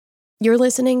You're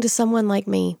listening to Someone Like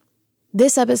Me.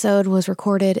 This episode was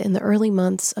recorded in the early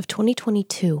months of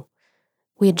 2022.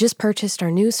 We had just purchased our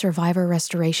new Survivor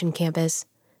Restoration campus,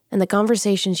 and the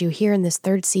conversations you hear in this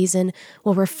third season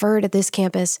will refer to this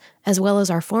campus as well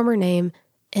as our former name,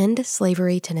 End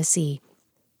Slavery Tennessee.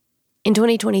 In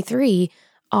 2023,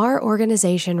 our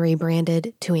organization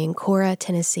rebranded to Ancora,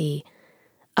 Tennessee,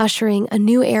 ushering a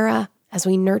new era as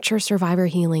we nurture survivor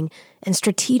healing and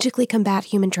strategically combat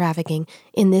human trafficking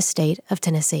in this state of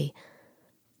Tennessee.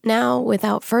 Now,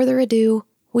 without further ado,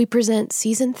 we present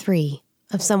Season 3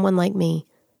 of Someone Like Me.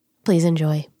 Please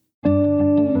enjoy.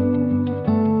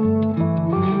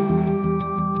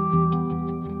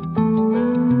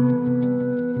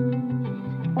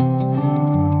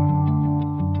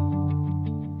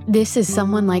 This is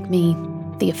Someone Like Me,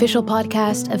 the official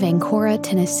podcast of Ancora,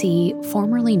 Tennessee,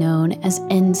 formerly known as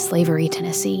End Slavery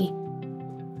Tennessee.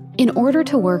 In order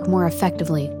to work more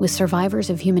effectively with survivors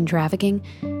of human trafficking,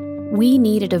 we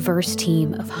need a diverse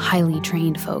team of highly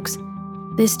trained folks.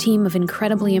 This team of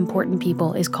incredibly important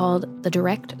people is called the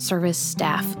Direct Service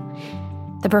Staff.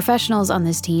 The professionals on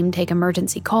this team take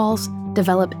emergency calls,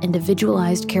 develop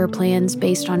individualized care plans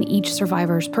based on each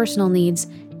survivor's personal needs,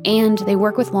 and they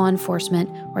work with law enforcement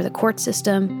or the court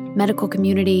system, medical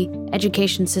community,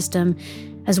 education system,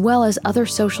 as well as other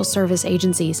social service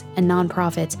agencies and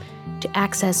nonprofits to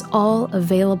access all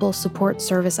available support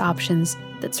service options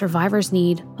that survivors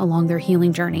need along their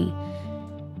healing journey.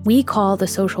 We call the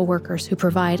social workers who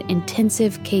provide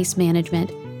intensive case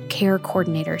management care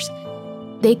coordinators.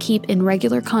 They keep in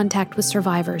regular contact with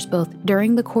survivors both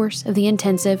during the course of the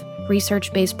intensive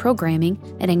research-based programming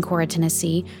at Ancora,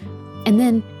 Tennessee, and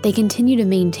then they continue to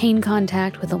maintain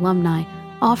contact with alumni,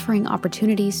 offering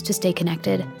opportunities to stay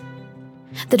connected.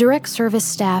 The direct service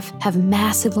staff have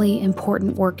massively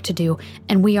important work to do,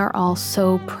 and we are all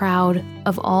so proud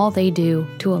of all they do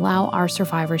to allow our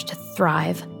survivors to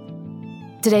thrive.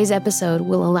 Today's episode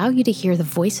will allow you to hear the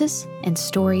voices and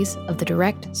stories of the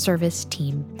direct service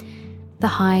team, the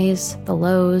highs, the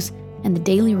lows, and the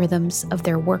daily rhythms of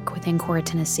their work with Ancora,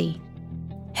 Tennessee.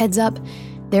 Heads up,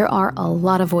 there are a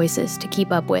lot of voices to keep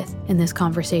up with in this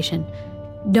conversation.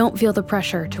 Don't feel the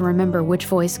pressure to remember which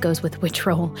voice goes with which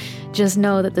role. Just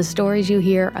know that the stories you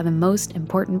hear are the most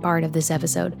important part of this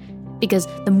episode, because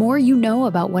the more you know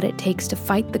about what it takes to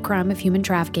fight the crime of human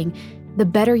trafficking, the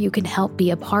better you can help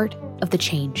be a part of the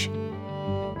change.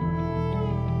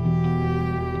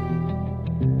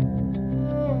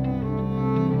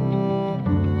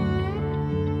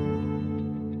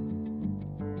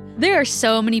 There are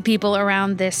so many people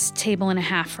around this table and a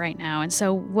half right now, and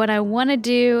so what I want to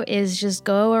do is just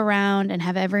go around and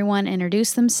have everyone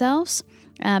introduce themselves,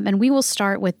 and we will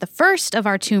start with the first of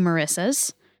our two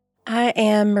Marissas. I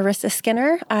am Marissa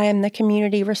Skinner. I am the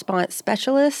Community Response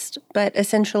Specialist, but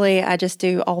essentially I just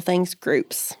do all things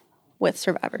groups with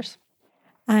survivors.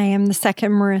 I am the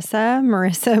second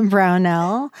Marissa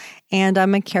Brownell, and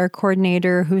I'm a care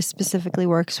coordinator who specifically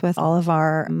works with all of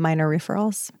our minor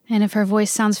referrals. And if her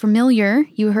voice sounds familiar,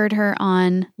 you heard her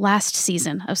on last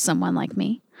season of Someone Like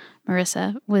Me.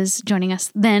 Marissa was joining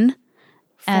us then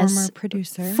as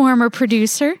former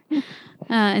producer,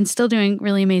 and still doing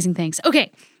really amazing things.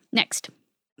 Okay, next.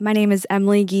 My name is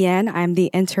Emily Guillen. I'm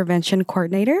the intervention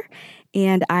coordinator,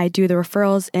 and I do the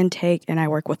referrals intake, and I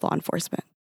work with law enforcement.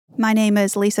 My name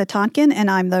is Lisa Tonkin,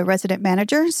 and I'm the resident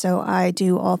manager, so I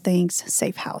do all things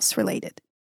safe house related.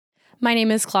 My name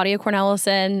is Claudia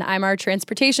Cornelison. I'm our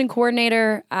transportation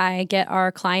coordinator. I get our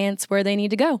clients where they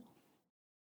need to go.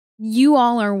 You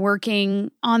all are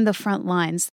working on the front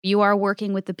lines. You are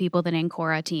working with the people that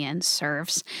Ancora TN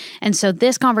serves. And so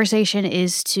this conversation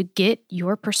is to get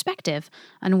your perspective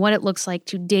on what it looks like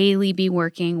to daily be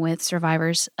working with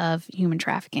survivors of human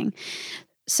trafficking.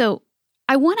 So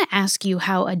I want to ask you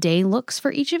how a day looks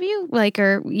for each of you,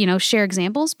 or share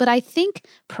examples, but I think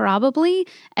probably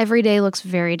every day looks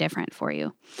very different for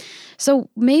you. So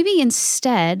maybe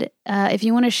instead, if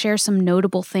you want to share some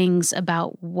notable things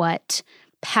about what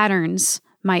patterns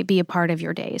might be a part of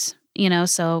your days,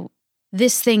 so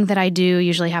this thing that I do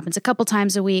usually happens a couple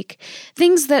times a week,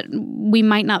 things that we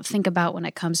might not think about when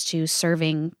it comes to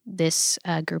serving this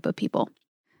group of people.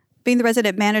 Being the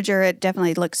resident manager, it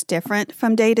definitely looks different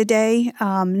from day to day.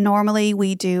 Normally,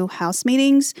 we do house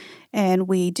meetings and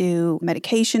we do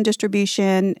medication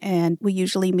distribution, and we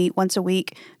usually meet once a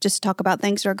week just to talk about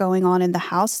things that are going on in the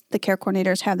house. The care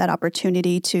coordinators have that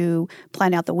opportunity to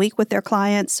plan out the week with their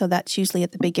clients, so that's usually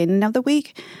at the beginning of the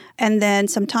week. And then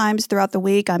sometimes throughout the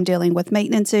week, I'm dealing with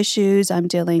maintenance issues. I'm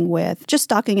dealing with just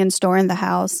stocking and storing the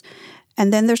house.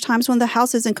 And then there's times when the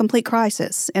house is in complete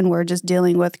crisis and we're just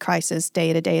dealing with crisis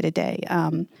day to day to day.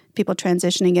 people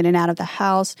transitioning in and out of the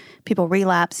house, people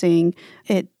relapsing.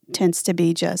 It tends to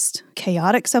be just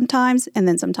chaotic sometimes, and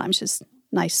then sometimes just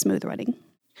nice, smooth running.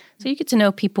 So you get to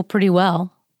know people pretty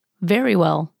well, very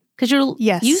well, because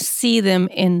you see them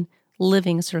in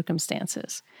living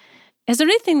circumstances. Is there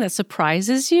anything that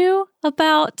surprises you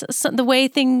about the way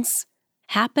things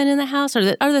happen in the house?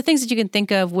 Or are there things that you can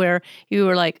think of where you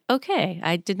were like, okay,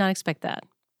 I did not expect that?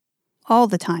 All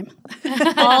the time.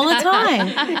 All the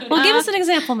time. Well, give us an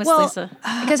example, Miss Lisa.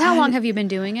 Because how long have you been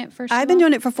doing it, first of all? I've been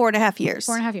doing it for 4.5 years.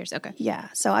 4.5 years, okay. Yeah.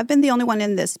 So I've been the only one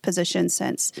in this position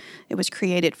since it was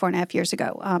created 4.5 years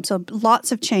ago. So lots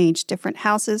have changed, different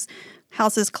houses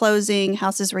closing,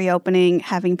 houses reopening,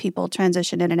 having people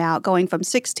transition in and out, going from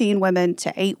 16 women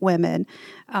to 8 women.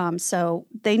 So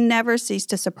they never cease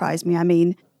to surprise me. I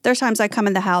mean, there's times I come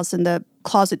in the house and the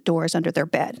closet door is under their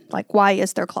bed. Like, why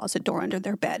is their closet door under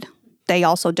their bed? They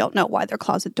also don't know why their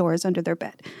closet door is under their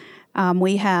bed.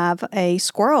 We have a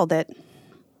squirrel that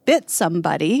bit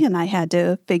somebody, and I had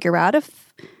to figure out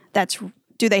if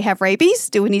do they have rabies?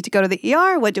 Do we need to go to the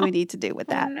ER? What do we need to do with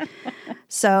that?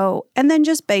 So, and then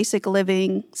just basic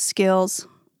living skills.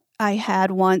 I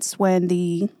had once when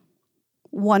the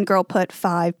one girl put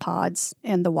 5 pods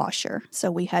in the washer. So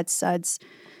we had suds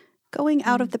going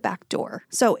out of the back door.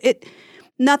 So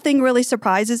nothing really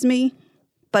surprises me,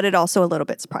 but it also a little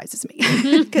bit surprises me.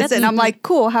 Because then I'm like,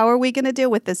 cool, how are we going to deal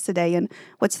with this today? And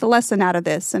what's the lesson out of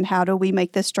this? And how do we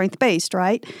make this strength-based,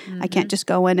 right? I can't just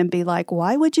go in and be like,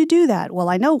 why would you do that? Well,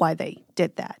 I know why they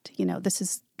did that. This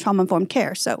is trauma-informed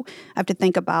care. So I have to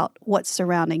think about what's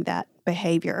surrounding that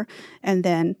behavior and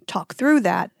then talk through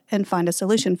that and find a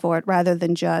solution for it rather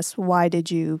than just, why did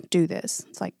you do this?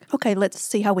 It's like, okay, let's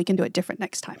see how we can do it different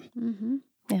next time. Mm-hmm.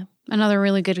 Yeah. Another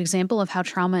really good example of how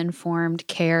trauma-informed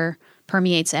care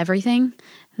permeates everything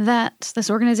that this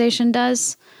organization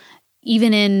does,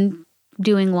 even in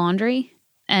doing laundry.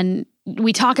 And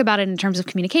we talk about it in terms of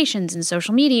communications and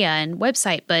social media and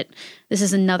website, but this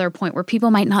is another point where people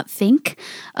might not think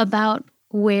about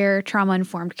where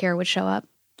trauma-informed care would show up.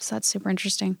 So that's super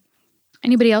interesting.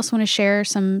 Anybody else want to share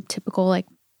some typical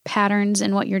patterns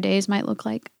in what your days might look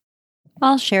like?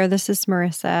 I'll share. This is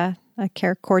Marissa, a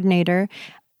care coordinator.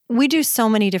 We do so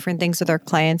many different things with our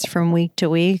clients from week to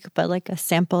week, but like a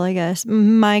sample, I guess.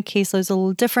 My caseload is a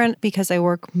little different because I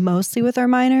work mostly with our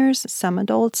minors, some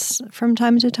adults from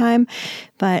time to time,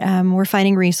 but we're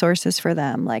finding resources for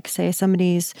them. Like say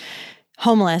somebody's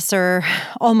homeless or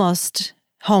almost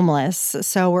homeless,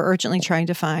 so we're urgently trying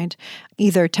to find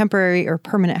either temporary or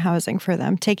permanent housing for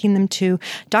them, taking them to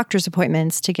doctor's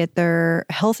appointments to get their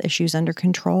health issues under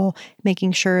control,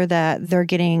 making sure that they're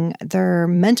getting their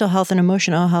mental health and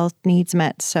emotional health needs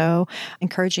met. So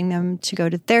encouraging them to go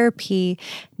to therapy,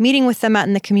 meeting with them out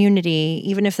in the community,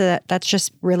 even if that's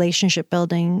just relationship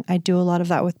building. I do a lot of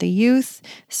that with the youth.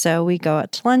 So we go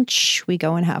out to lunch, we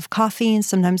go and have coffee, and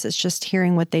sometimes it's just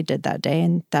hearing what they did that day.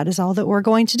 And that is all that we're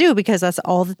going to do because that's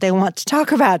all that they want to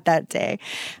talk about that day.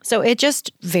 So it just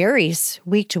varies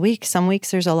week to week. Some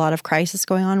weeks there's a lot of crisis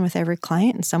going on with every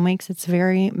client, and some weeks it's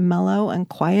very mellow and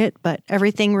quiet, but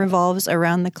everything revolves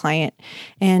around the client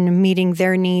and meeting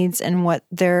their needs and what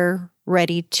they're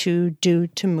ready to do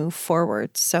to move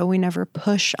forward. So we never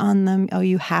push on them, oh,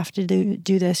 you have to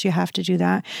do this, you have to do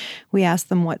that. We ask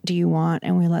them, what do you want?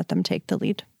 And we let them take the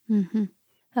lead. Mm-hmm.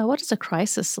 What does a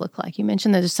crisis look like? You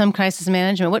mentioned that there's some crisis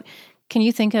management. What can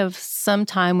you think of some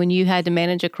time when you had to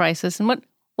manage a crisis, and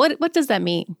what does that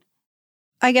mean?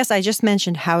 I guess I just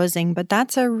mentioned housing, but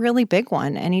that's a really big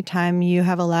one. Anytime you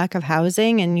have a lack of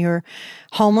housing and you're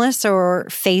homeless or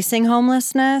facing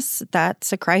homelessness,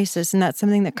 that's a crisis. And that's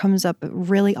something that comes up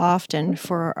really often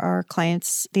for our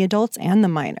clients, the adults and the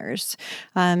minors.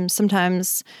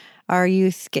 Sometimes our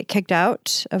youth get kicked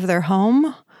out of their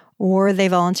home, or they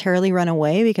voluntarily run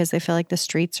away because they feel like the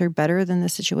streets are better than the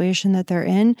situation that they're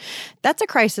in. That's a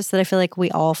crisis that I feel like we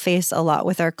all face a lot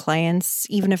with our clients,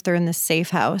 even if they're in the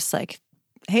safe house. Like,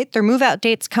 hey, their move-out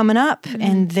date's coming up,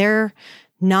 and they're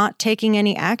not taking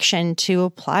any action to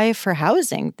apply for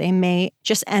housing. They may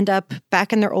just end up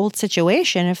back in their old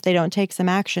situation if they don't take some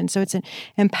action. So it's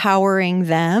empowering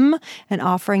them and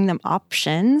offering them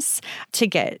options to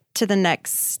get to the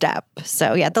next step.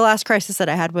 So yeah, the last crisis that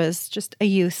I had was just a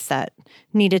youth that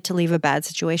needed to leave a bad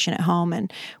situation at home,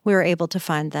 and we were able to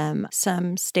find them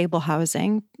some stable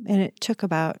housing. And it took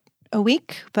about a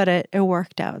week, but it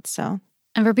worked out. So.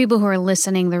 And for people who are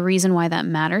listening, the reason why that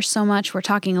matters so much, we're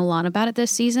talking a lot about it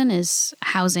this season, is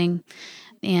housing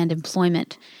and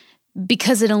employment.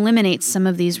 because it eliminates some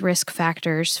of these risk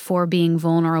factors for being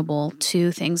vulnerable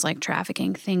to things like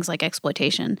trafficking, things like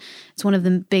exploitation. It's one of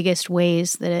the biggest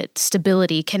ways that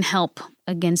stability can help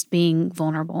against being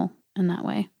vulnerable in that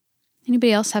way.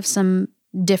 Anybody else have some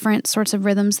different sorts of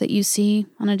rhythms that you see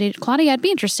on a day? Claudia, I'd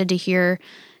be interested to hear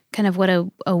kind of what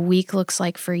a week looks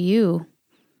like for you.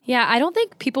 Yeah, I don't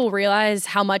think people realize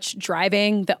how much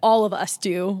driving that all of us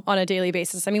do on a daily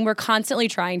basis. I mean, we're constantly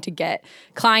trying to get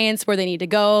clients where they need to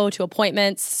go, to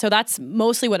appointments. So that's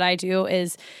mostly what I do,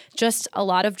 is just a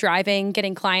lot of driving,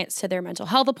 getting clients to their mental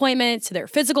health appointments, to their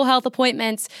physical health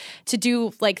appointments, to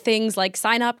do like things like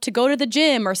sign up to go to the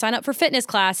gym or sign up for fitness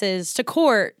classes, to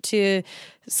court, to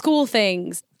school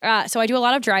things. So I do a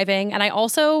lot of driving. And I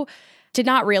also did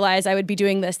not realize I would be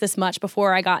doing this much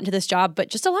before I got into this job, but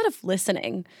just a lot of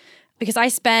listening, because I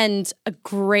spend a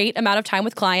great amount of time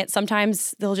with clients.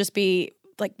 Sometimes they'll just be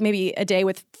like maybe a day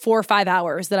with 4 or 5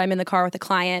 hours that I'm in the car with a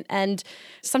client. And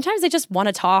sometimes they just want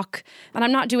to talk, and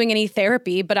I'm not doing any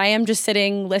therapy, but I am just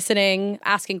sitting, listening,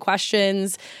 asking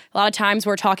questions. A lot of times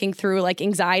we're talking through like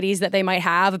anxieties that they might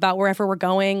have about wherever we're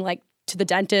going, like to the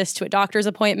dentist, to a doctor's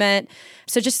appointment.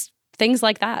 So just things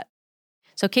like that.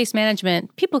 So case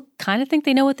management, people kind of think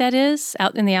they know what that is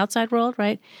out in the outside world,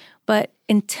 right? But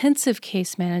intensive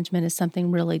case management is something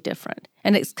really different.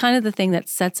 And it's kind of the thing that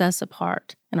sets us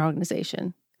apart in our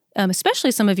organization,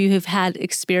 especially some of you who've had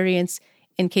experience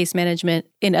in case management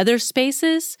in other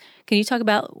spaces. Can you talk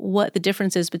about what the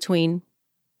difference is between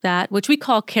that, which we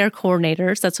call care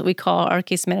coordinators? That's what we call our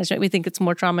case management. We think it's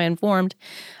more trauma-informed.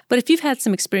 But if you've had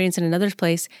some experience in another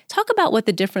place, talk about what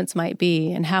the difference might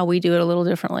be and how we do it a little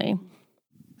differently.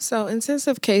 So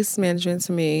intensive case management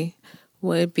to me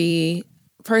would be,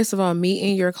 first of all,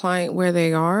 meeting your client where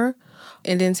they are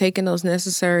and then taking those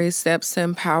necessary steps to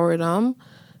empower them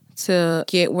to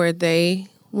get where they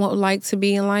would like to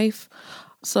be in life.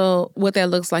 So what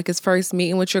that looks like is first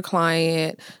meeting with your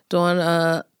client, doing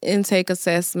a intake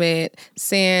assessment,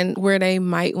 seeing where they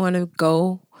might want to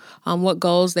go, what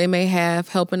goals they may have,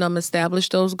 helping them establish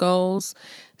those goals,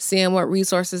 seeing what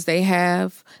resources they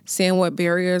have, seeing what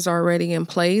barriers are already in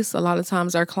place. A lot of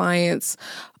times our clients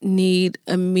need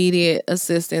immediate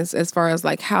assistance as far as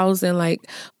like housing, like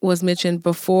was mentioned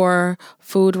before,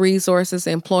 food resources,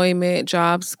 employment,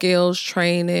 job skills,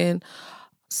 training.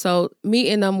 So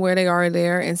meeting them where they are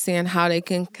there and seeing how they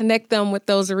can connect them with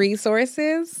those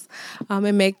resources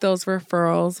and make those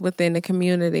referrals within the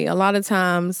community. A lot of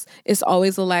times it's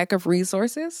always a lack of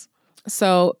resources.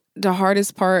 So the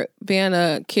hardest part being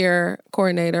a care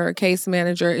coordinator or case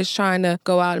manager is trying to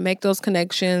go out and make those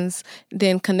connections,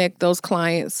 then connect those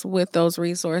clients with those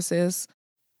resources.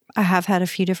 I have had a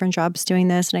few different jobs doing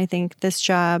this, and I think this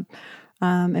job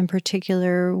in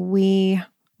particular, we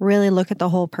really look at the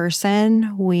whole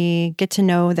person. We get to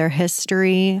know their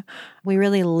history. We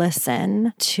really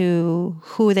listen to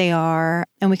who they are,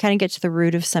 and we kind of get to the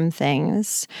root of some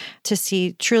things to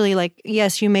see truly, like,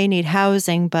 yes, you may need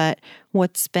housing, but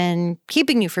what's been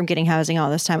keeping you from getting housing all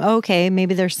this time? Okay,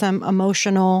 maybe there's some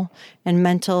emotional and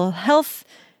mental health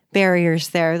barriers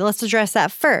there. Let's address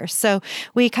that first. So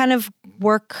we kind of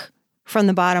work from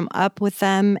the bottom up with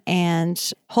them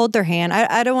and hold their hand.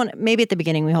 I don't want, maybe at the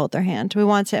beginning we hold their hand. We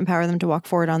want to empower them to walk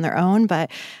forward on their own,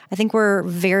 but I think we're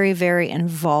very, very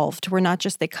involved. We're not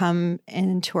just, they come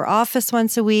into our office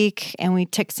once a week and we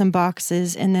tick some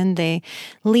boxes and then they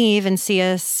leave and see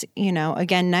us,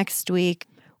 again next week.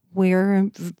 We're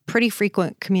in pretty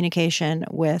frequent communication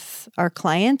with our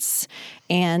clients,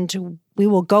 and we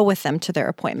will go with them to their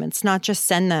appointments, not just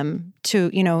send them to,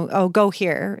 go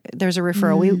here, there's a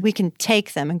referral. We can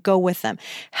take them and go with them,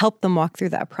 help them walk through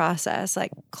that process.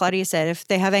 Like Claudia said, if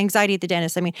they have anxiety at the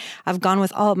dentist, I've gone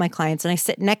with all of my clients and I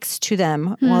sit next to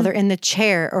them while they're in the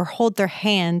chair or hold their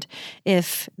hand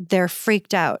if they're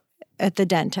freaked out at the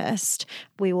dentist.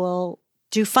 We will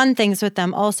do fun things with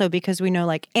them also because we know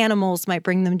like animals might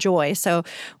bring them joy. So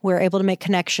we're able to make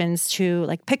connections to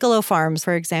like Piccolo Farms,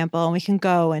 for example, and we can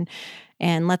go and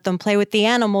let them play with the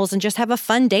animals and just have a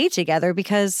fun day together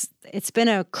because it's been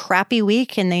a crappy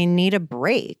week and they need a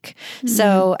break. Mm-hmm.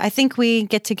 So I think we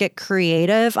get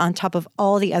creative on top of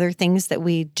all the other things that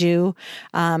we do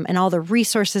and all the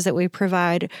resources that we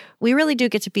provide. We really do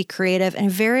get to be creative and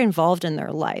very involved in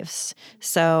their lives.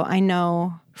 So I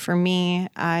know for me,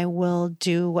 I will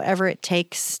do whatever it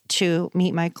takes to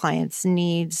meet my clients'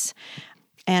 needs.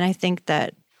 And I think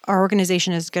that our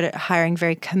organization is good at hiring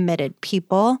very committed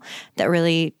people that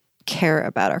really care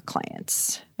about our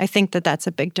clients. I think that that's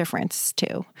a big difference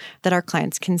too, that our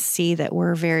clients can see that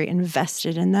we're very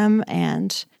invested in them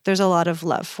and there's a lot of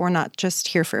love. We're not just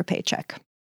here for a paycheck.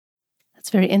 That's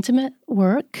very intimate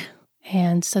work.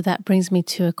 And so that brings me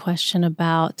to a question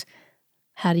about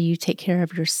how do you take care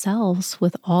of yourselves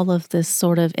with all of this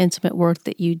sort of intimate work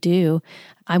that you do?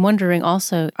 I'm wondering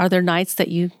also, are there nights that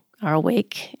you are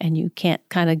awake and you can't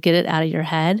kind of get it out of your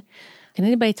head? Can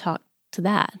anybody talk to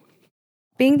that?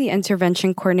 Being the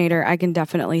intervention coordinator, I can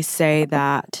definitely say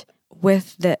that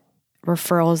with the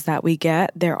referrals that we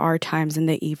get, there are times in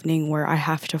the evening where I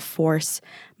have to force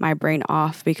my brain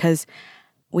off because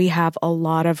we have a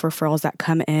lot of referrals that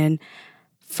come in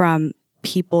from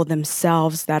people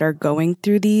themselves that are going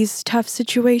through these tough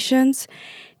situations.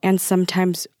 And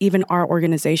sometimes even our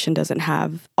organization doesn't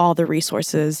have all the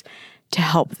resources to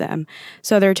help them.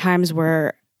 So there are times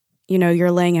where,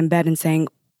 you're laying in bed and saying,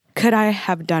 could I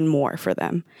have done more for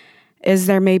them? Is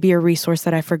there maybe a resource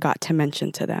that I forgot to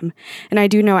mention to them? And I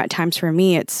do know at times for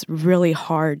me, it's really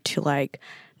hard to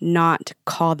not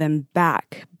call them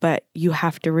back, but you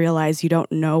have to realize you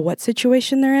don't know what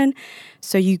situation they're in.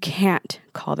 So you can't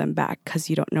call them back because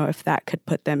you don't know if that could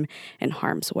put them in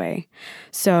harm's way.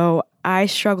 So I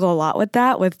struggle a lot with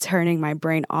that, with turning my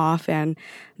brain off. And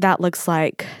that looks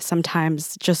like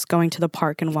sometimes just going to the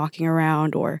park and walking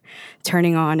around or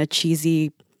turning on a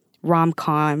cheesy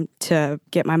rom-com to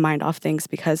get my mind off things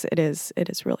because it is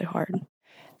really hard.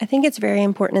 I think it's very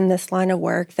important in this line of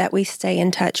work that we stay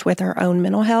in touch with our own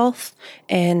mental health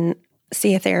and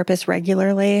see a therapist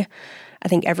regularly. I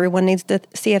think everyone needs to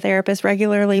see a therapist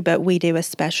regularly, but we do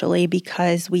especially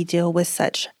because we deal with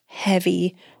such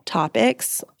heavy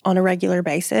topics on a regular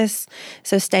basis.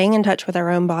 So staying in touch with our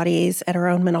own bodies and our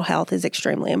own mental health is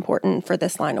extremely important for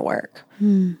this line of work.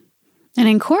 And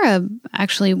Ancora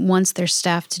actually wants their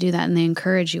staff to do that, and they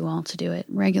encourage you all to do it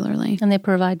regularly. And they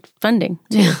provide funding,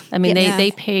 too. Yeah. I mean,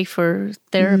 they pay for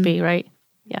therapy, right?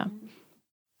 Yeah.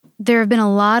 There have been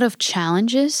a lot of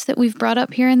challenges that we've brought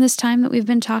up here in this time that we've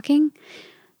been talking.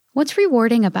 What's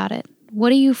rewarding about it? What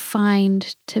do you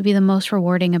find to be the most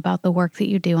rewarding about the work that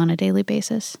you do on a daily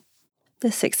basis?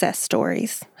 The success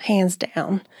stories, hands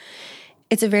down.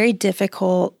 It's a very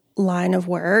difficult line of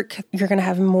work. You're going to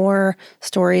have more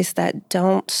stories that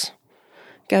don't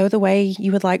go the way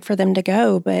you would like for them to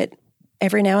go, but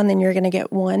every now and then you're going to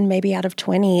get one maybe out of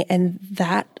 20, and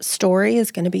that story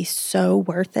is going to be so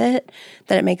worth it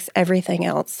that it makes everything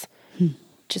else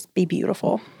just be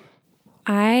beautiful.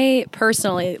 I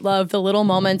personally love the little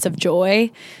moments of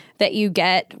joy that you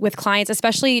get with clients,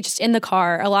 especially just in the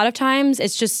car. A lot of times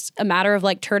it's just a matter of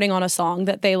turning on a song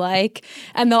that they like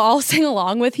and they'll all sing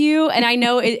along with you. And I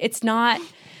know it's not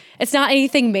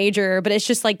anything major, but it's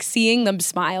just seeing them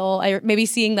smile, maybe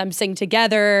seeing them sing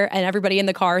together, and everybody in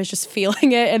the car is just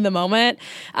feeling it in the moment.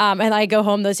 And I go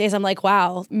home those days, I'm like,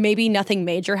 wow, maybe nothing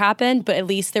major happened, but at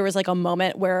least there was a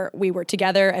moment where we were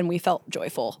together and we felt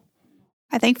joyful.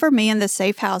 I think for me in the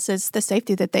safe house is the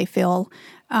safety that they feel,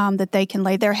 that they can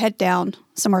lay their head down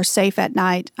somewhere safe at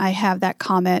night. I have that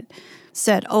comment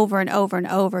said over and over and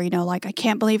over, I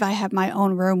can't believe I have my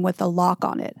own room with a lock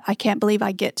on it. I can't believe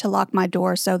I get to lock my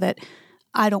door so that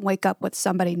I don't wake up with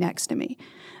somebody next to me.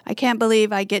 I can't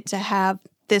believe I get to have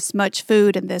this much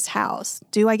food in this house.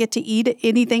 Do I get to eat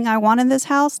anything I want in this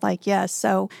house? Yes.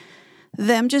 So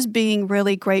them just being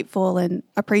really grateful and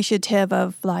appreciative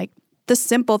of the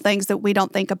simple things that we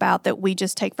don't think about, that we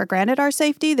just take for granted our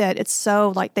safety, that it's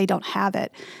so they don't have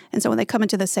it. And so when they come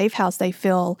into the safe house, they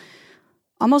feel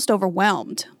almost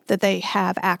overwhelmed that they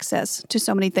have access to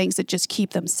so many things that just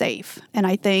keep them safe. And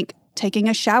I think taking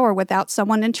a shower without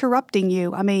someone interrupting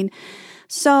you,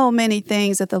 so many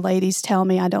things that the ladies tell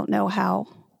me. I don't know how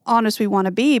honest we want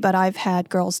to be, but I've had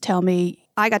girls tell me,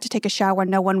 I got to take a shower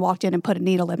and no one walked in and put a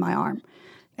needle in my arm.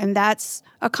 And that's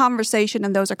a conversation,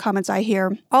 and those are comments I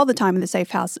hear all the time in the safe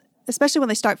house, especially when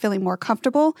they start feeling more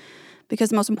comfortable, because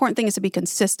the most important thing is to be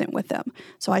consistent with them.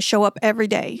 So I show up every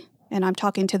day, and I'm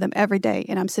talking to them every day,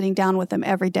 and I'm sitting down with them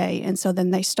every day. And so then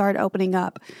they start opening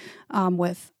up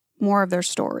with more of their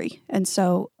story. And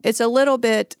so it's a little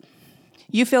bit,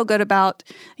 you feel good about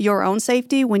your own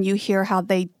safety when you hear how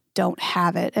they don't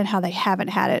have it and how they haven't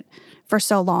had it for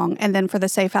so long. And then for the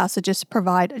safe house to just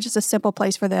provide just a simple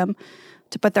place for them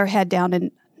to put their head down and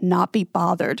not be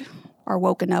bothered or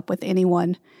woken up with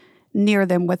anyone near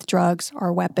them with drugs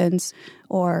or weapons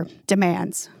or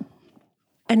demands.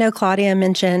 I know Claudia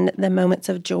mentioned the moments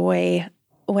of joy.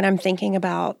 When I'm thinking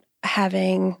about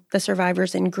having the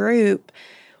survivors in group,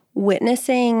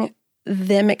 witnessing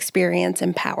them experience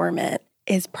empowerment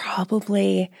is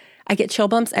probably, I get chill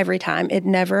bumps every time. It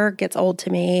never gets old to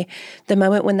me. The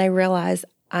moment when they realize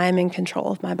I'm in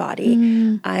control of my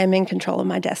body. I am in control of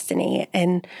my destiny.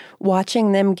 And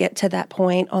watching them get to that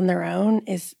point on their own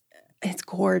is It's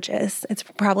gorgeous. It's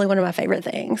probably one of my favorite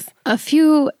things. A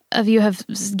few of you have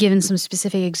given some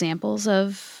specific examples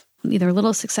of either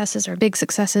little successes or big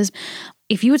successes.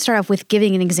 If you would start off with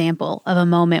giving an example of a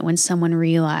moment when someone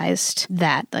realized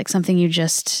that, like something you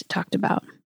just talked about.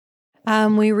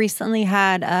 We recently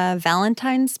had a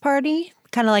Valentine's party,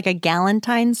 kind of like a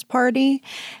Galentine's party,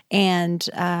 and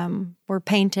we're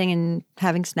painting and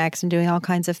having snacks and doing all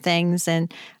kinds of things.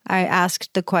 And I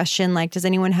asked the question, like, does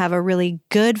anyone have a really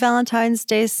good Valentine's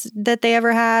Day that they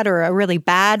ever had, or a really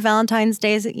bad Valentine's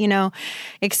Day,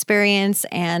 experience?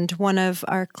 And one of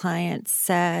our clients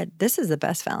said, "This is the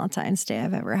best Valentine's Day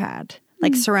I've ever had,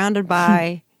 like surrounded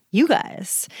by you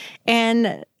guys."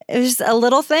 And it was a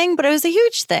little thing, but it was a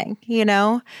huge thing,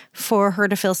 for her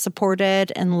to feel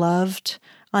supported and loved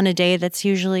on a day that's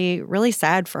usually really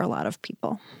sad for a lot of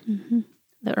people. Mm-hmm.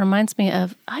 That reminds me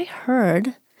of, I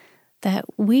heard that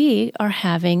we are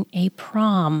having a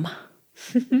prom.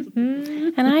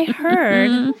 And I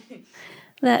heard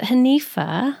that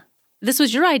Hanifa, this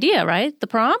was your idea, right? The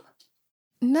prom?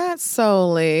 Not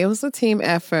solely. It was a team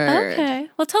effort. Okay.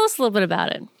 Well, tell us a little bit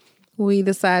about it. We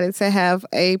decided to have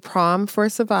a prom for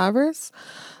survivors.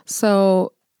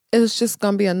 So it was just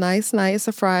going to be a nice night. It's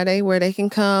a Friday where they can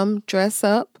come, dress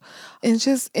up, and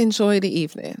just enjoy the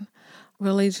evening.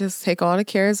 Really just take all the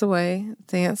cares away,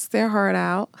 dance their heart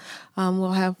out.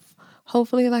 We'll have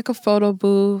hopefully like a photo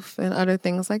booth and other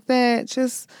things like that.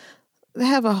 Just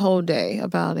have a whole day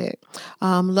about it.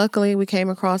 Luckily, we came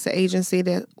across an agency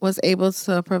that was able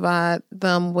to provide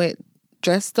them with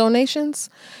dress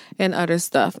donations and other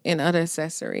stuff and other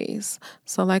accessories.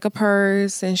 So like a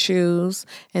purse and shoes,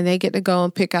 and they get to go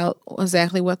and pick out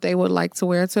exactly what they would like to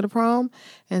wear to the prom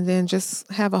and then just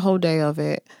have a whole day of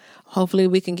it. Hopefully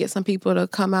we can get some people to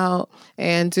come out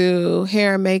and do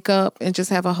hair and makeup and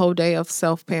just have a whole day of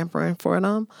self-pampering for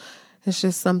them. It's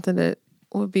just something that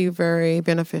would be very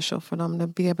beneficial for them to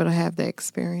be able to have that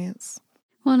experience.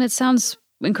 Well, and it sounds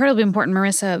incredibly important.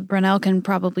 Marissa Brunell can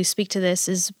probably speak to this,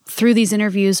 is through these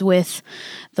interviews with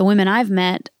the women I've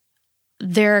met,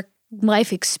 their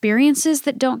life experiences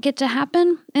that don't get to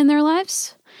happen in their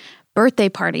lives. Birthday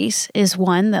parties is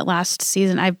one that last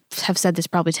season, I have said this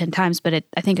probably 10 times, but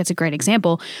I think it's a great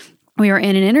example. We were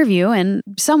in an interview and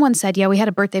someone said, yeah, we had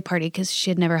a birthday party, because she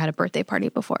had never had a birthday party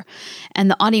before. And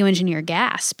the audio engineer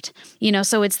gasped.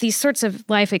 So it's these sorts of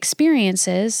life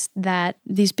experiences that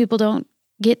these people don't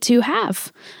get to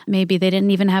have. Maybe they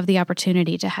didn't even have the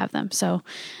opportunity to have them. So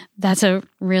that's a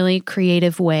really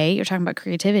creative way, you're talking about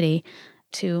creativity,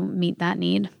 to meet that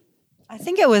need. I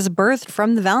think it was birthed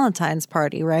from the Valentine's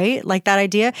party, right? Like that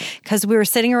idea, because we were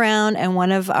sitting around and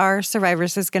one of our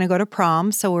survivors is going to go to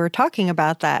prom. So we were talking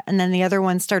about that. And then the other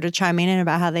one started chiming in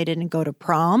about how they didn't go to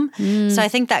prom. So I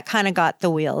think that kind of got the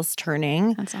wheels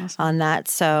turning on that.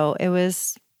 So it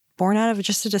was born out of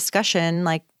just a discussion.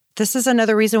 Like, this is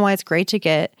another reason why it's great to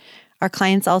get our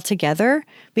clients all together,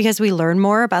 because we learn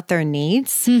more about their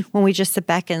needs when we just sit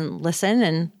back and listen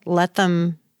and let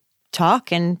them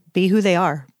talk and be who they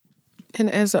are. And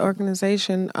as an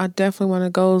organization, definitely one of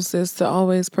the goals is to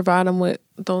always provide them with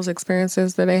those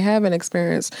experiences that they haven't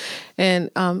experienced. And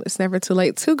it's never too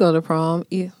late to go to prom.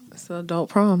 It's an adult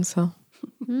prom, so.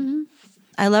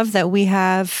 I love that we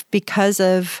have, because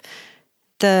of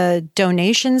the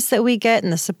donations that we get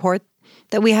and the support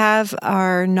that we have,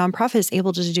 our nonprofit is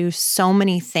able to do so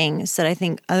many things that I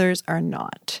think others are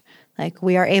not. Like,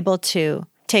 we are able to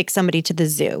take somebody to the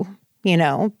zoo,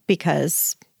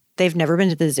 because they've never been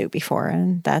to the zoo before,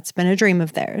 and that's been a dream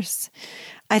of theirs.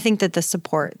 I think that the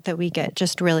support that we get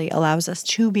just really allows us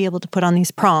to be able to put on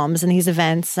these proms and these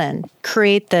events and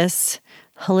create this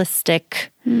holistic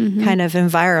kind of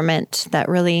environment that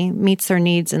really meets their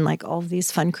needs in like all of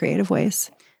these fun, creative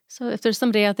ways. So if there's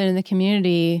somebody out there in the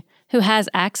community who has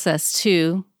access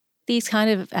to these kind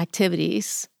of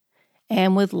activities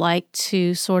and would like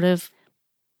to sort of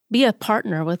be a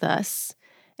partner with us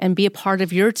and be a part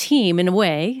of your team in a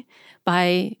way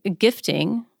by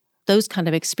gifting those kind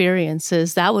of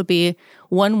experiences, that would be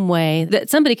one way that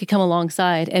somebody could come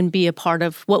alongside and be a part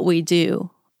of what we do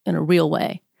in a real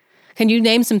way. Can you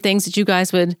name some things that you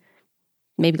guys would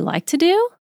maybe like to do?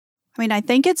 I mean, I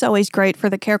think it's always great for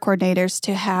the care coordinators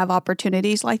to have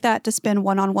opportunities like that to spend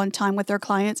one-on-one time with their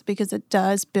clients, because it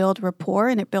does build rapport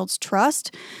and it builds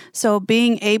trust. So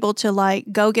being able to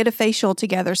like go get a facial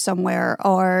together somewhere,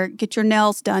 or get your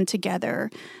nails done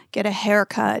together, get a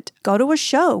haircut, go to a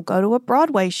show, go to a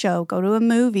Broadway show, go to a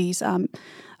movies,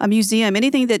 a museum,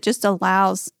 anything that just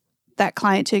allows that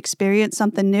client to experience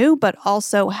something new, but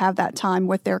also have that time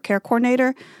with their care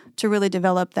coordinator to really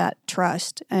develop that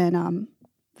trust and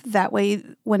That way,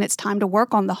 when it's time to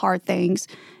work on the hard things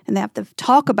and they have to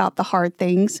talk about the hard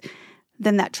things,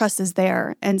 then that trust is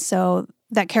there. And so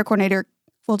that care coordinator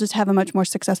will just have a much more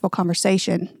successful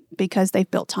conversation because they've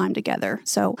built time together.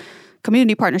 So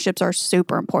community partnerships are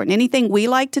super important. Anything we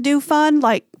like to do fun,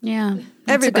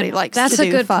 everybody likes to do fun. That's a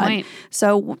good point.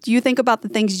 So you think about the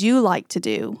things you like to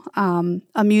do,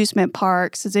 amusement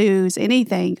parks, zoos,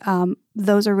 anything.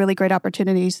 Those are really great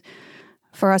opportunities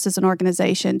for us as an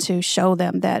organization to show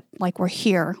them that we're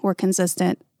here, we're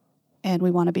consistent, and we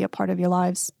want to be a part of your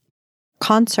lives.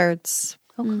 Concerts.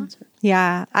 Concerts.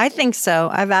 Yeah, I think so.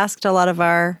 I've asked a lot of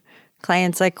our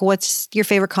clients, what's your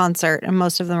favorite concert? And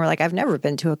most of them were like, I've never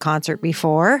been to a concert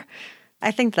before.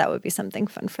 I think that would be something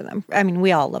fun for them. I mean,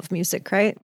 we all love music,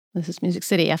 right? This is Music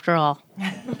City, after all.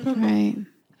 Right.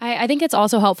 I think it's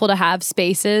also helpful to have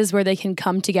spaces where they can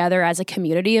come together as a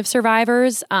community of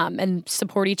survivors and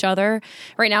support each other.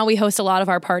 Right now, we host a lot of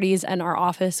our parties in our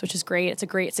office, which is great. It's a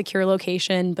great, secure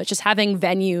location. But just having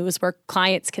venues where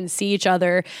clients can see each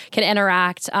other, can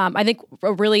interact. I think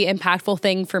a really impactful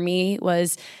thing for me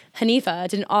was Hanifa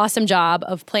did an awesome job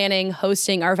of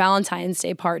hosting our Valentine's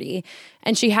Day party.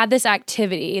 And she had this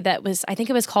activity that was, I think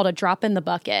it was called a drop in the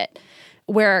bucket,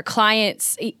 where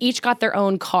clients each got their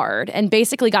own card and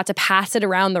basically got to pass it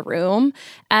around the room.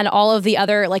 And all of the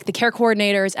other, the care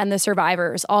coordinators and the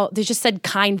survivors, they just said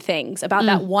kind things about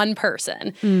that one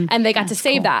person. And they got to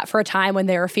save that for a time when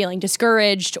they were feeling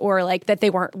discouraged or that they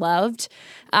weren't loved.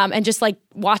 And just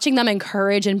watching them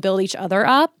encourage and build each other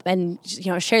up and,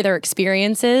 share their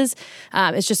experiences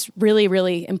is just really,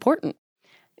 really important.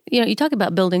 You talk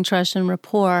about building trust and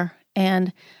rapport,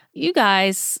 and you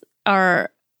guys are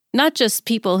not just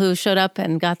people who showed up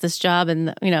and got this job and,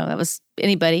 that was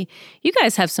anybody. You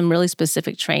guys have some really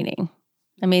specific training.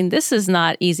 I mean, this is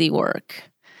not easy work.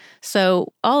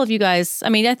 So all of you guys,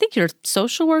 I think you're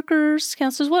social workers,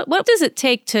 counselors. What does it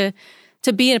take to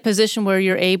be in a position where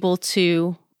you're able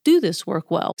to do this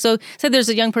work well? So say there's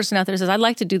a young person out there who says, I'd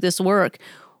like to do this work.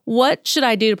 What should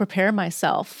I do to prepare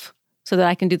myself so that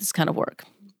I can do this kind of work?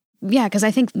 Yeah, because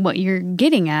I think what you're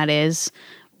getting at is,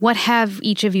 what have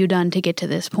each of you done to get to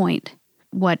this point?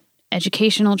 What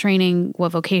educational training,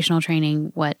 what vocational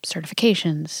training, what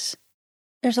certifications?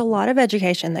 There's a lot of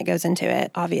education that goes into it.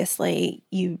 Obviously,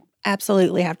 you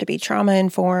absolutely have to be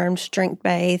trauma-informed,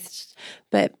 strength-based,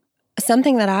 but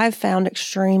something that I've found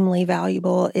extremely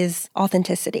valuable is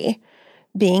authenticity,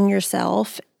 being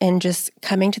yourself and just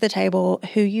coming to the table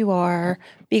who you are,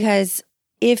 because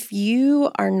if you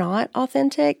are not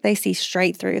authentic, they see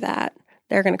straight through that.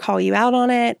 They're going to call you out on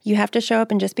it. You have to show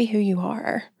up and just be who you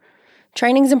are.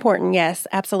 Training's important, yes,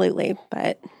 absolutely.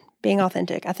 But being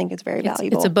authentic, I think, is very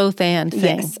valuable. It's a both and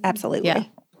thing. Yes, absolutely.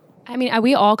 Yeah.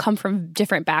 We all come from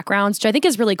different backgrounds, which I think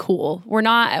is really cool. We're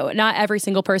not every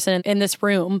single person in this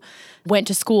room went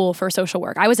to school for social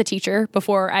work. I was a teacher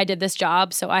before I did this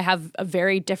job, so I have a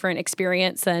very different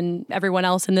experience than everyone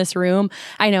else in this room.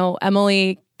 I know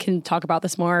Emily can talk about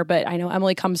this more, but I know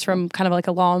Emily comes from kind of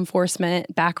a law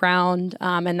enforcement background,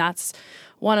 and that's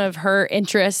one of her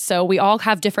interests. So we all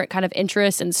have different kind of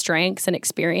interests and strengths and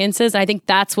experiences. I think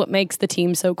that's what makes the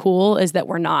team so cool, is that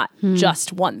we're not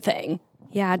just one thing.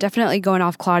 Yeah, definitely going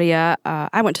off Claudia.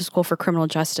 I went to school for criminal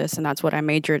justice, and that's what I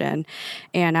majored in.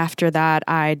 And after that,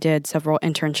 I did several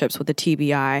internships with the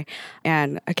TBI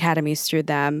and academies through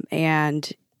them. And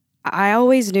I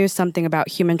always knew something about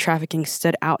human trafficking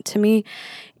stood out to me.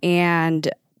 And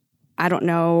I don't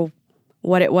know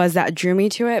what it was that drew me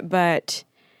to it, but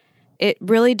it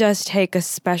really does take a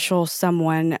special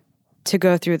someone to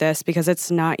go through this, because it's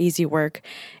not easy work.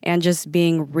 And just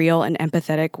being real and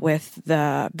empathetic with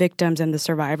the victims and the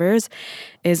survivors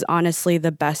is honestly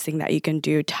the best thing that you can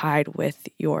do, tied with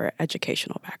your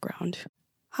educational background.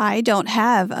 I don't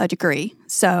have a degree.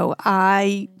 So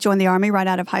I joined the Army right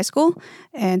out of high school.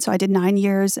 And so I did 9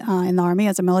 years in the Army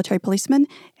as a military policeman.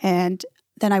 And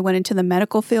then I went into the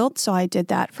medical field. So I did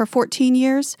that for 14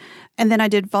 years. And then I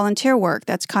did volunteer work.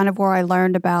 That's kind of where I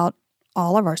learned about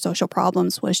all of our social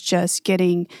problems, was just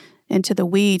getting into the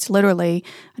weeds, literally.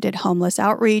 I did homeless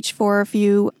outreach for a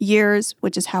few years,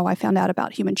 which is how I found out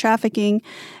about human trafficking.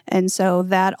 And so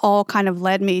that all kind of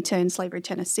led me to In Slavery,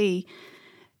 Tennessee.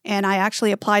 And I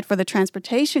actually applied for the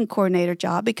transportation coordinator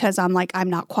job because I'm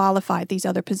not qualified. These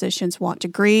other positions want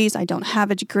degrees. I don't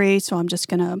have a degree, so I'm just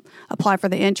going to apply for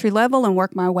the entry level and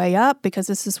work my way up, because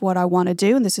this is what I want to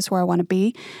do and this is where I want to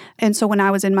be. And so when I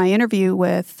was in my interview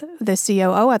with the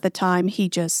COO at the time, he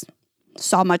just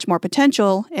saw much more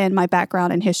potential in my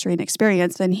background and history and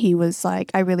experience. And he was like,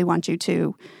 I really want you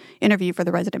to interview for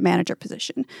the resident manager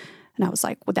position. And I was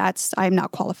like, well, I'm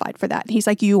not qualified for that. And he's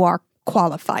like, you are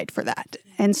qualified for that.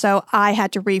 And so I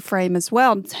had to reframe as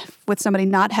well with somebody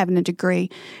not having a degree,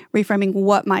 reframing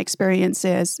what my experience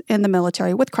is in the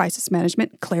military with crisis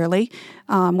management, clearly,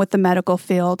 with the medical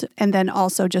field, and then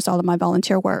also just all of my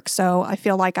volunteer work. So I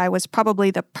feel like I was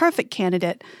probably the perfect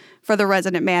candidate for the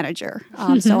resident manager.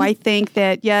 So I think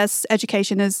that, yes,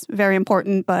 education is very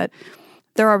important, but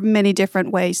there are many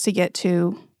different ways to get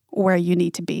to where you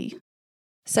need to be.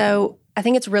 So I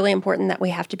think it's really important that we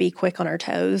have to be quick on our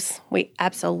toes. We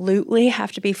absolutely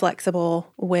have to be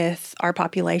flexible with our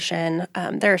population.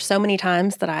 There are so many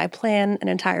times that I plan an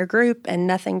entire group and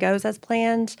nothing goes as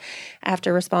planned. I have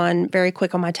to respond very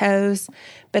quick on my toes.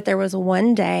 But there was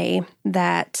one day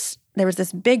that there was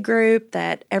this big group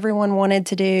that everyone wanted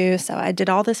to do. So I did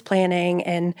all this planning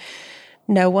and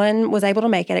no one was able to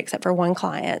make it except for one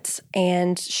client.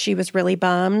 And she was really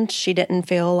bummed. She didn't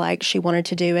feel like she wanted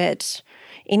to do it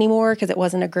anymore because it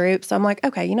wasn't a group. So I'm like,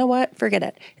 okay, you know what? Forget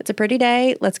it. It's a pretty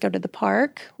day. Let's go to the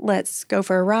park. Let's go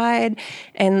for a ride.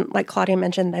 And like Claudia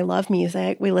mentioned, they love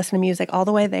music. We listen to music all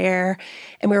the way there.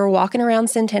 And we were walking around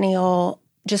Centennial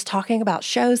just talking about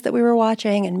shows that we were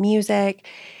watching and music.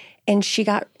 And she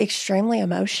got extremely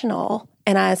emotional.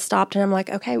 And I stopped and I'm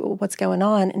like, okay, well, what's going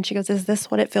on? And she goes, is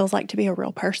this what it feels like to be a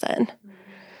real person?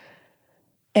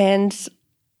 And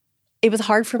it was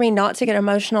hard for me not to get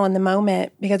emotional in the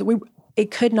moment because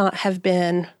it could not have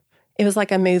been, it was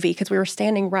like a movie because we were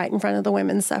standing right in front of the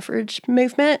women's suffrage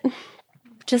movement.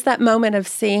 Just that moment of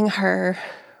seeing her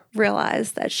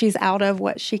realize that she's out of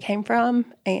what she came from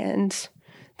and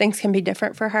things can be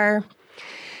different for her.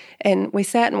 And we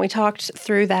sat and we talked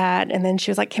through that. And then she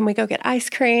was like, can we go get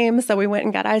ice cream? So we went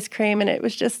and got ice cream. And it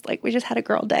was just like, we just had a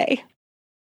girl day.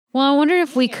 Well, I wonder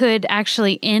if we could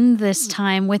actually end this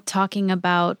time with talking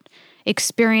about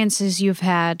experiences you've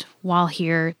had while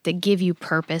here that give you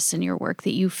purpose in your work,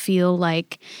 that you feel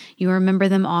like you remember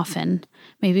them often,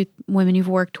 maybe women you've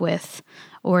worked with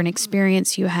or an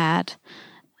experience you had.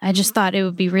 I just thought it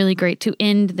would be really great to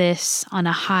end this on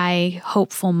a high,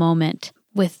 hopeful moment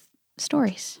with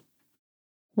stories.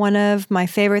 One of my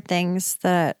favorite things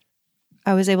that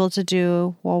I was able to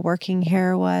do while working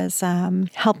here was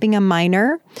helping a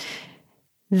minor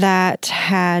that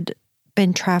had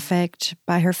been trafficked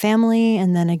by her family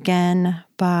and then again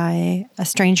by a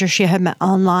stranger she had met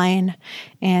online,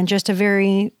 and just a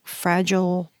very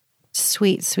fragile,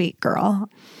 sweet, sweet girl.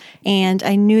 And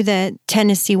I knew that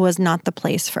Tennessee was not the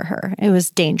place for her. It was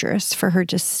dangerous for her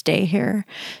to stay here.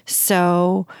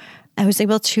 So I was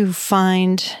able to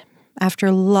find,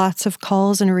 after lots of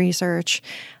calls and research,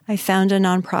 I found a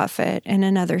nonprofit in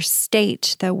another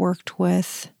state that worked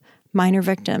with minor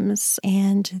victims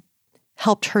and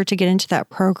helped her to get into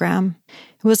that program.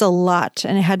 It was a lot,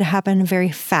 and it had to happen very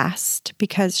fast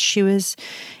because she was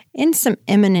in some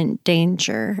imminent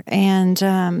danger.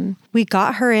 And we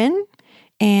got her in,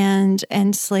 and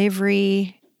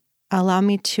slavery allowed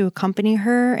me to accompany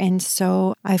her. And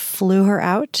so I flew her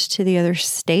out to the other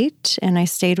state, and I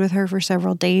stayed with her for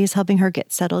several days, helping her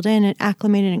get settled in and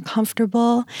acclimated and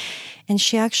comfortable. And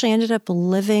she actually ended up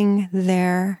living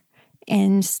there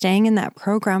and staying in that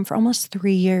program for almost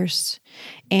 3 years.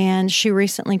 And she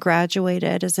recently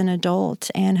graduated as an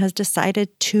adult and has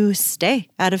decided to stay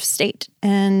out of state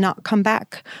and not come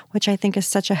back, which I think is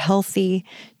such a healthy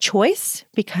choice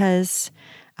because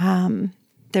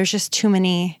there's just too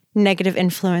many negative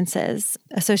influences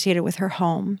associated with her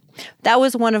home. That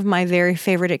was one of my very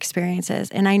favorite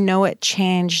experiences, and I know it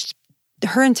changed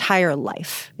her entire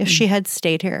life. If she had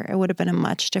stayed here, it would have been a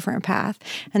much different path,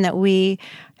 and that we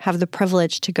have the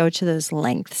privilege to go to those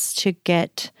lengths to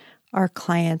get our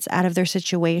clients out of their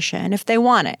situation if they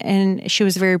want it. And she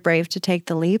was very brave to take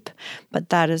the leap, but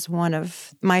that is one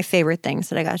of my favorite things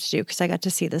that I got to do because I got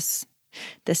to see this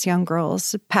young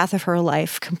girl's path of her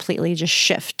life completely just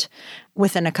shift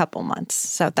within a couple months.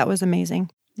 So that was amazing.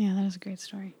 Yeah, that is a great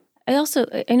story.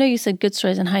 I know you said good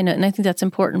stories and high note, and I think that's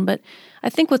important, but I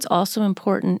think what's also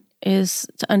important is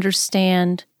to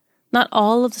understand not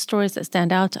all of the stories that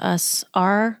stand out to us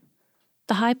are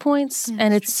the high points,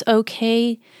 and it's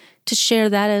okay to share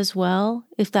that as well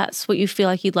if that's what you feel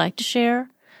like you'd like to share,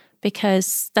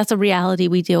 because that's a reality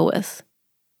we deal with.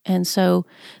 And so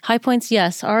high points,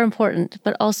 yes, are important,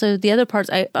 but also the other parts,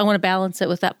 I want to balance it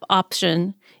with that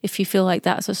option if you feel like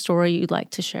that's a story you'd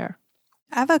like to share.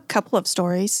 I have a couple of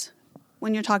stories.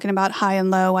 When you're talking about high and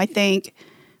low, I think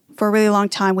for a really long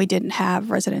time we didn't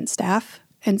have resident staff.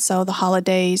 And so the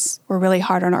holidays were really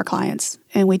hard on our clients.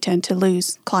 And we tend to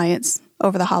lose clients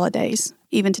over the holidays,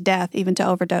 even to death, even to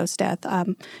overdose death.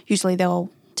 Usually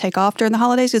they'll take off during the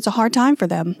holidays. It's a hard time for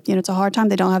them. It's a hard time.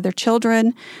 They don't have their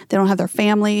children. They don't have their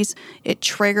families. It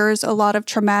triggers a lot of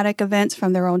traumatic events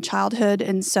from their own childhood.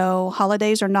 And so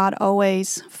holidays are not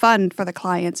always fun for the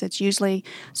clients. It's usually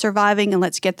surviving and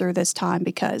let's get through this time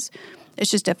because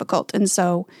it's just difficult. And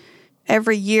so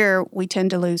every year we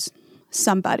tend to lose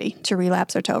somebody to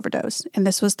relapse or to overdose. And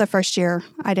this was the first year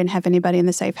I didn't have anybody in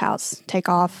the safe house take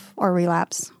off or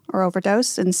relapse or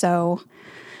overdose. And so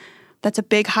that's a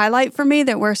big highlight for me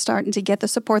that we're starting to get the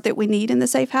support that we need in the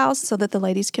safe house so that the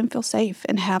ladies can feel safe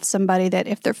and have somebody that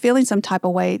if they're feeling some type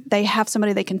of way, they have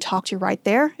somebody they can talk to right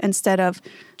there instead of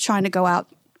trying to go out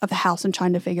of the house and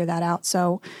trying to figure that out.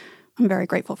 So I'm very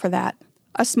grateful for that.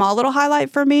 A small little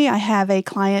highlight for me, I have a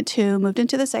client who moved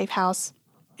into the safe house.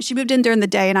 She moved in during the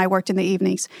day and I worked in the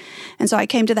evenings. And so I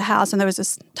came to the house and there was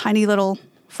this tiny little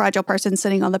fragile person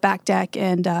sitting on the back deck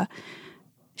and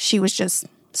she was just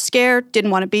scared,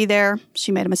 didn't want to be there.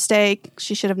 She made a mistake.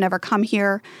 She should have never come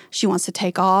here. She wants to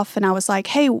take off. And I was like,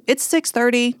 hey, it's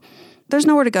 6:30. There's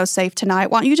nowhere to go safe tonight.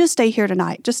 Why don't you just stay here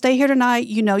tonight? Just stay here tonight.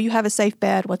 You know you have a safe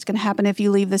bed. What's going to happen if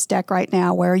you leave this deck right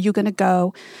now? Where are you going to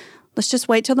go? Let's just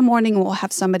wait till the morning and we'll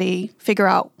have somebody figure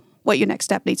out what your next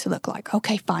step needs to look like.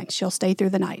 Okay, fine. She'll stay through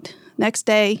the night. Next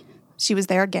day, she was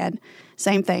there again.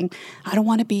 Same thing. I don't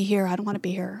want to be here. I don't want to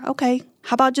be here. Okay,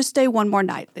 how about just stay one more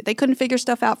night? They couldn't figure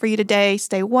stuff out for you today.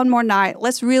 Stay one more night.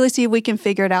 Let's really see if we can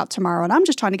figure it out tomorrow. And I'm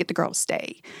just trying to get the girl to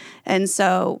stay. And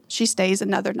so she stays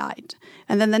another night.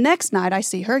 And then the next night I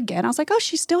see her again. I was like, oh,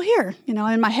 she's still here.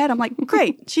 In my head, I'm like,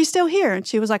 great, she's still here. And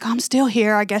she was like, I'm still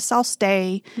here. I guess I'll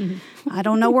stay. I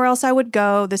don't know where else I would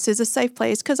go. This is a safe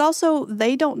place. Because also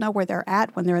they don't know where they're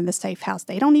at when they're in the safe house.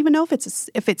 They don't even know if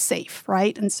it's safe,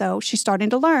 right? And so she's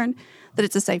starting to learn that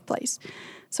it's a safe place.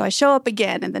 So I show up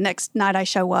again, and the next night I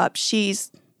show up, she's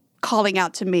calling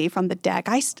out to me from the deck.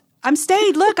 I'm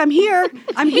stayed. Look, I'm here.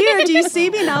 I'm here. Do you see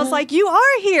me? And I was like, you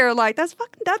are here. Like, that's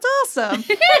awesome.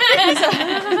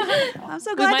 I'm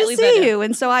so glad to see you.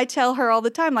 And so I tell her all the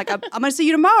time, like, I'm going to see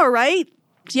you tomorrow, right?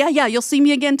 Yeah, you'll see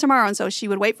me again tomorrow. And so she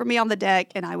would wait for me on the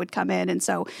deck and I would come in. And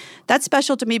so that's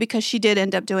special to me because she did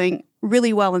end up doing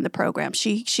really well in the program.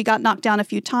 She got knocked down a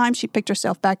few times. She picked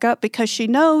herself back up because she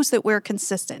knows that we're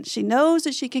consistent. She knows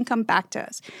that she can come back to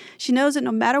us. She knows that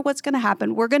no matter what's going to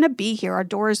happen, we're going to be here. Our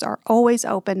doors are always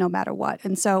open no matter what.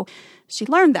 And so she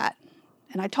learned that.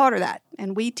 And I taught her that.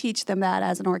 And we teach them that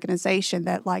as an organization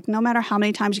that, like, no matter how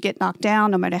many times you get knocked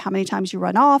down, no matter how many times you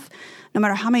run off, no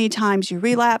matter how many times you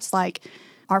relapse, like,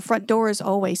 our front door is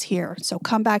always here. So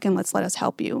come back and let us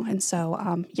help you. And so,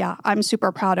 I'm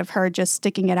super proud of her just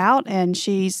sticking it out. And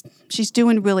she's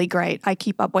doing really great. I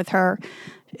keep up with her.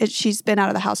 She's been out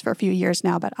of the house for a few years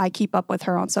now, but I keep up with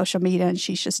her on social media and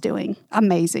she's just doing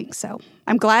amazing. So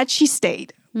I'm glad she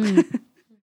stayed.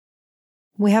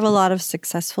 We have a lot of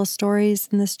successful stories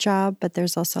in this job, but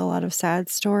there's also a lot of sad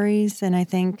stories. And I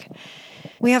think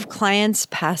we have clients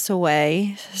pass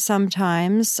away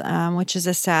sometimes, which is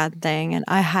a sad thing. And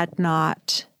I had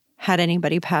not had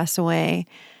anybody pass away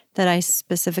that I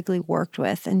specifically worked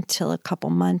with until a couple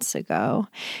months ago.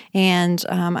 And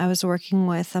I was working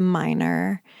with a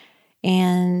minor,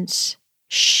 and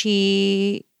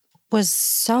she was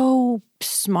so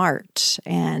smart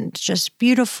and just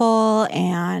beautiful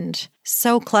and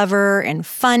so clever and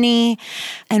funny.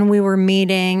 And we were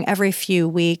meeting every few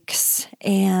weeks,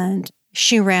 and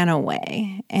she ran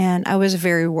away. And I was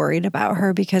very worried about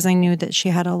her because I knew that she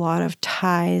had a lot of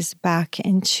ties back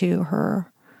into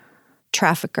her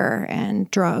trafficker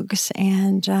and drugs.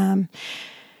 And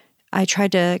I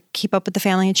tried to keep up with the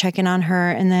family and check in on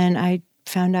her. And then I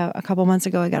found out a couple months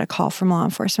ago, I got a call from law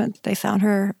enforcement that they found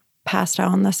her passed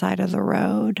out on the side of the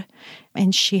road,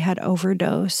 and she had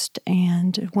overdosed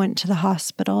and went to the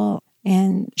hospital,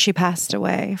 and she passed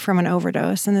away from an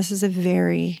overdose. And this is a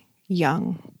very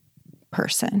young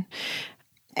person.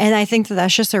 And I think that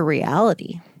that's just a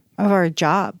reality of our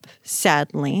job,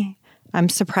 sadly. I'm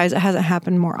surprised it hasn't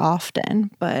happened more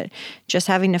often, but just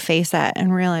having to face that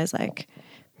and realize, like,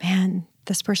 man,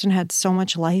 this person had so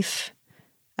much life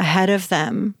ahead of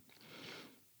them.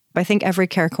 I think every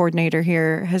care coordinator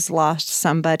here has lost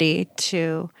somebody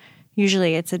to,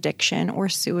 usually it's addiction or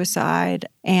suicide,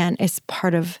 and it's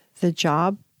part of the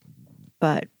job,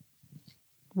 but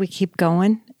we keep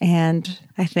going. And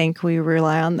I think we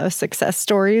rely on those success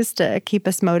stories to keep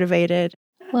us motivated.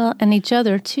 Well, and each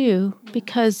other too,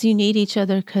 because you need each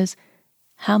other, because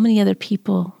how many other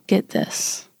people get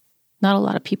this? Not a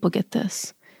lot of people get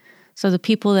this. So the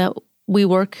people that we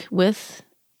work with,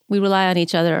 we rely on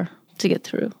each other to get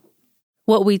through.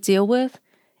 What we deal with,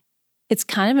 it's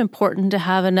kind of important to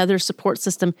have another support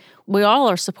system. We all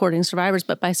are supporting survivors,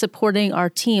 but by supporting our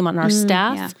team and our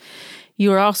staff,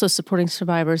 you are also supporting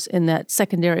survivors in that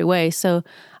secondary way. So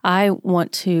I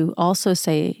want to also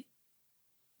say,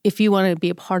 if you want to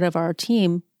be a part of our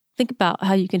team, think about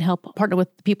how you can help partner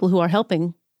with the people who are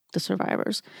helping the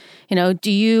survivors.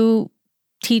 Do you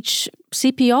teach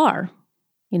CPR?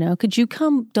 Could you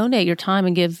come donate your time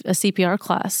and give a CPR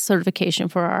class certification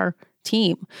for our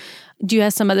team? Do you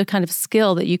have some other kind of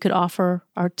skill that you could offer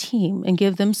our team and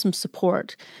give them some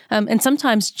support? And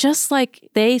sometimes, just like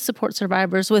they support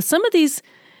survivors with some of these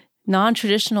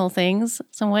non-traditional things,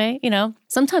 some way,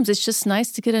 sometimes it's just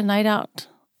nice to get a night out,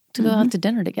 to go out to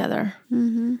dinner together.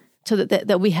 So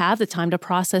that we have the time to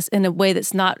process in a way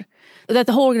that's not, that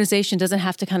the whole organization doesn't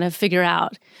have to kind of figure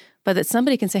out, but that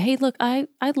somebody can say, hey, look,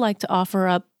 I'd like to offer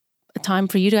up a time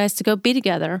for you guys to go be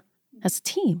together as a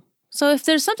team. So if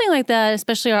there's something like that,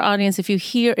 especially our audience, if you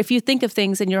think of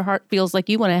things and your heart feels like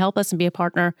you want to help us and be a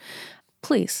partner,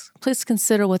 please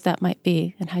consider what that might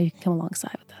be and how you can come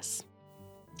alongside with us.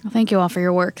 Well, thank you all for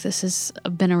your work. This has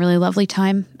been a really lovely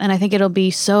time. And I think it'll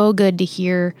be so good to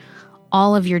hear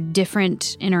all of your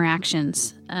different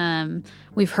interactions.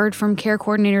 We've heard from care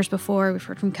coordinators before, we've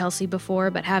heard from Kelsey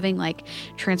before, but having like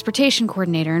transportation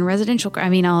coordinator and residential,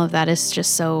 all of that is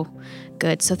just so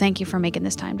good. So thank you for making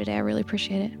this time today. I really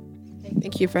appreciate it.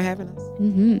 Thank you for having us.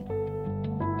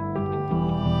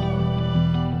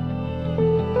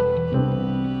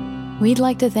 We'd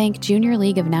like to thank Junior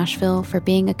League of Nashville for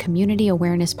being a community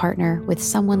awareness partner with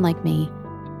Someone Like Me.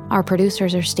 Our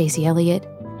producers are Stacey Elliott,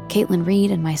 Caitlin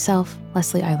Reed, and myself,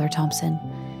 Leslie Eiler Thompson.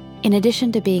 In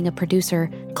addition to being a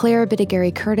producer, Clara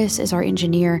Bidigary Curtis is our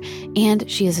engineer, and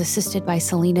she is assisted by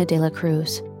Selena De La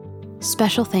Cruz.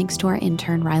 Special thanks to our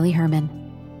intern, Riley Herman.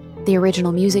 The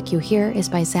original music you hear is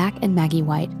by Zach and Maggie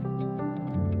White.